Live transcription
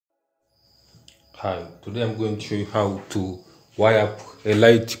Hi, today I'm going to show you how to wire up a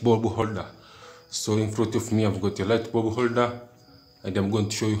light bulb holder. So in front of me I've got a light bulb holder and I'm going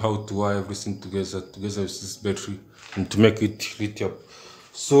to show you how to wire everything together with this battery and to make it lit up.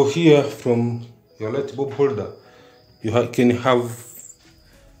 So here from your light bulb holder you can have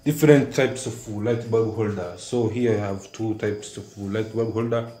different types of light bulb holder. So here I have two types of light bulb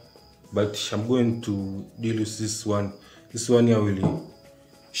holder, but I'm going to deal with this one. This one here will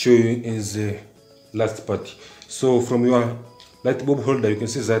show you in the last part. So from your light bulb holder you can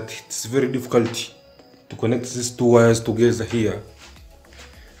see that it's very difficult to connect these two wires together here.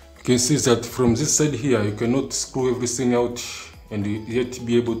 You can see that from this side here you cannot screw everything out and yet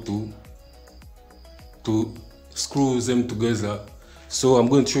be able to screw them together. So I'm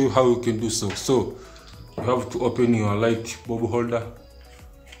going to show you how you can do so. So you have to open your light bulb holder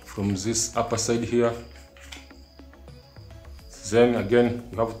from this upper side here. Then again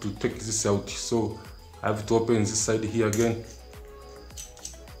you have to take this out. So I have to open this side here again.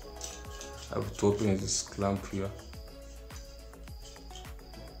 I have to open this clamp here.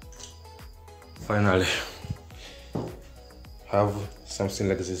 Finally have something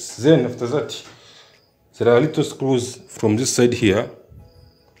like this. Then after that there are little screws from this side here,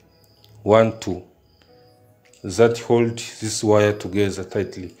 1, 2, that hold this wire together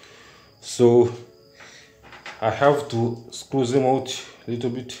tightly. So I have to screw them out a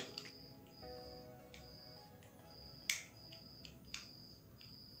little bit.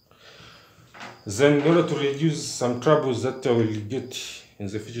 Then in order to reduce some troubles that I will get in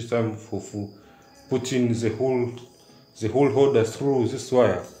the future time for putting the whole holder through this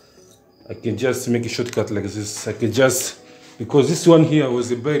wire, I can just make a shortcut like this. I can just, because this one here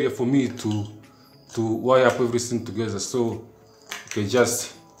was a barrier for me to wire up everything together. So I can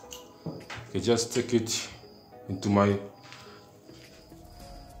just take it into my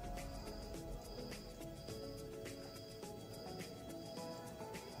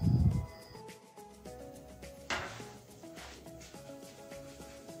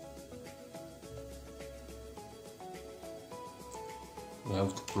I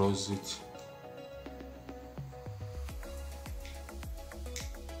have to close it.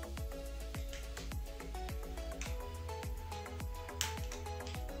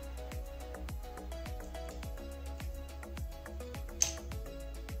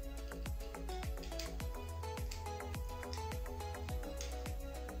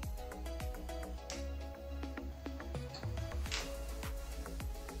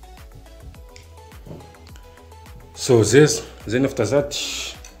 So then after that,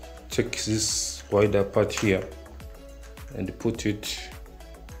 take this wider part here and put it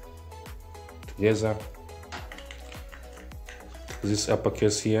together. This upper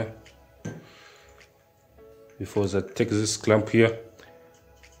case here. Before that, take this clamp here,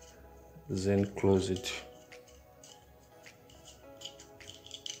 then close it.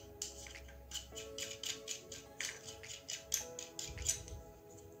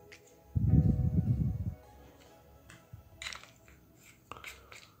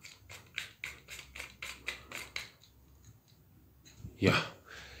 Yeah,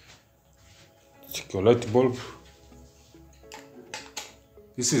 check your light bulb.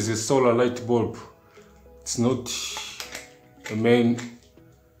 This is a solar light bulb. It's not a main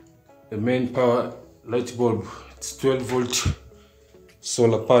power light bulb. It's 12-volt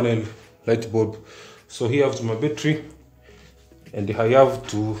solar panel light bulb. So here I have my battery and I have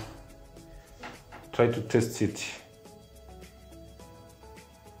to try to test it.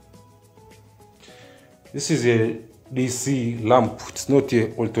 This is a DC lamp. It's not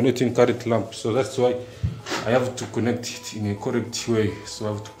a alternating current lamp, so that's why I have to connect it in a correct way. So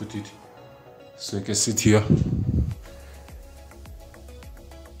I have to put it so you can see it here.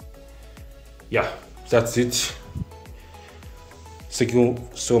 Yeah, that's it. Thank you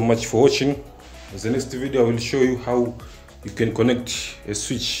so much for watching. In the next video I will show you how you can connect a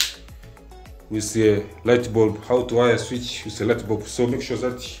switch with a light bulb, how to wire a switch with a light bulb. So make sure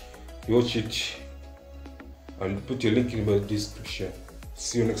that you watch it. I'll put a link in the description.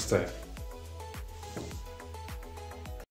 See you next time.